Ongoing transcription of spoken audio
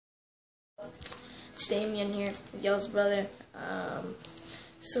It's Damien here, y'all's brother.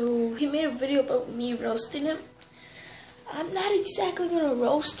 So he made a video about me roasting him. I'm not exactly gonna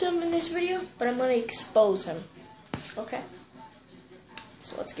roast him in this video, but I'm gonna expose him. Okay?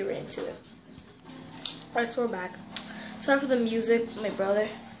 So let's get right into it. Alright, so we're back. Sorry for the music, my brother.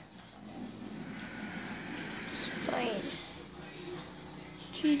 It's fine.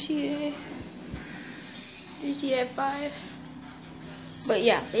 GTA 5. But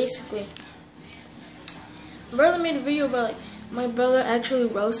yeah, basically, my brother made a video about like my brother actually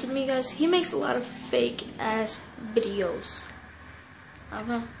roasted me, guys. He makes a lot of fake ass videos. Like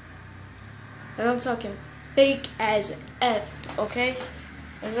I'm talking fake as F, okay?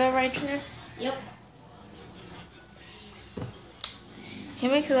 Is that right, Junior? Yep. He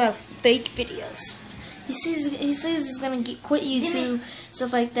makes a lot of fake videos. He says he's gonna quit YouTube,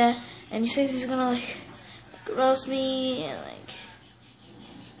 stuff like that, and he says he's gonna like roast me and like.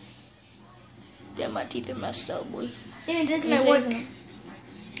 Yeah, my teeth are messed up, boy. Damien, this is my work.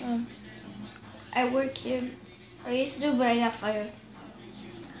 I work here. I used to do, but I got fired.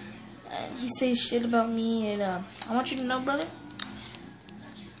 And he says shit about me, and I want you to know, brother.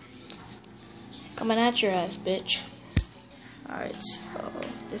 Coming at your ass, bitch. Alright, so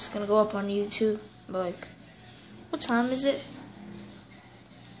this is gonna go up on YouTube. But like, what time is it?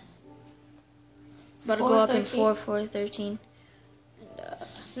 About to go up in 4:13.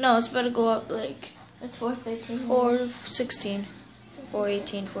 No, it's about to go up like It's 4:13. 4:16,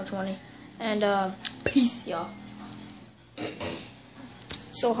 4:18, 4:20. And peace, y'all.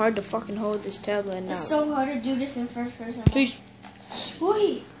 It's so hard to fucking hold this tablet now. It's so hard to do this in first person. Peace.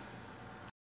 Wait.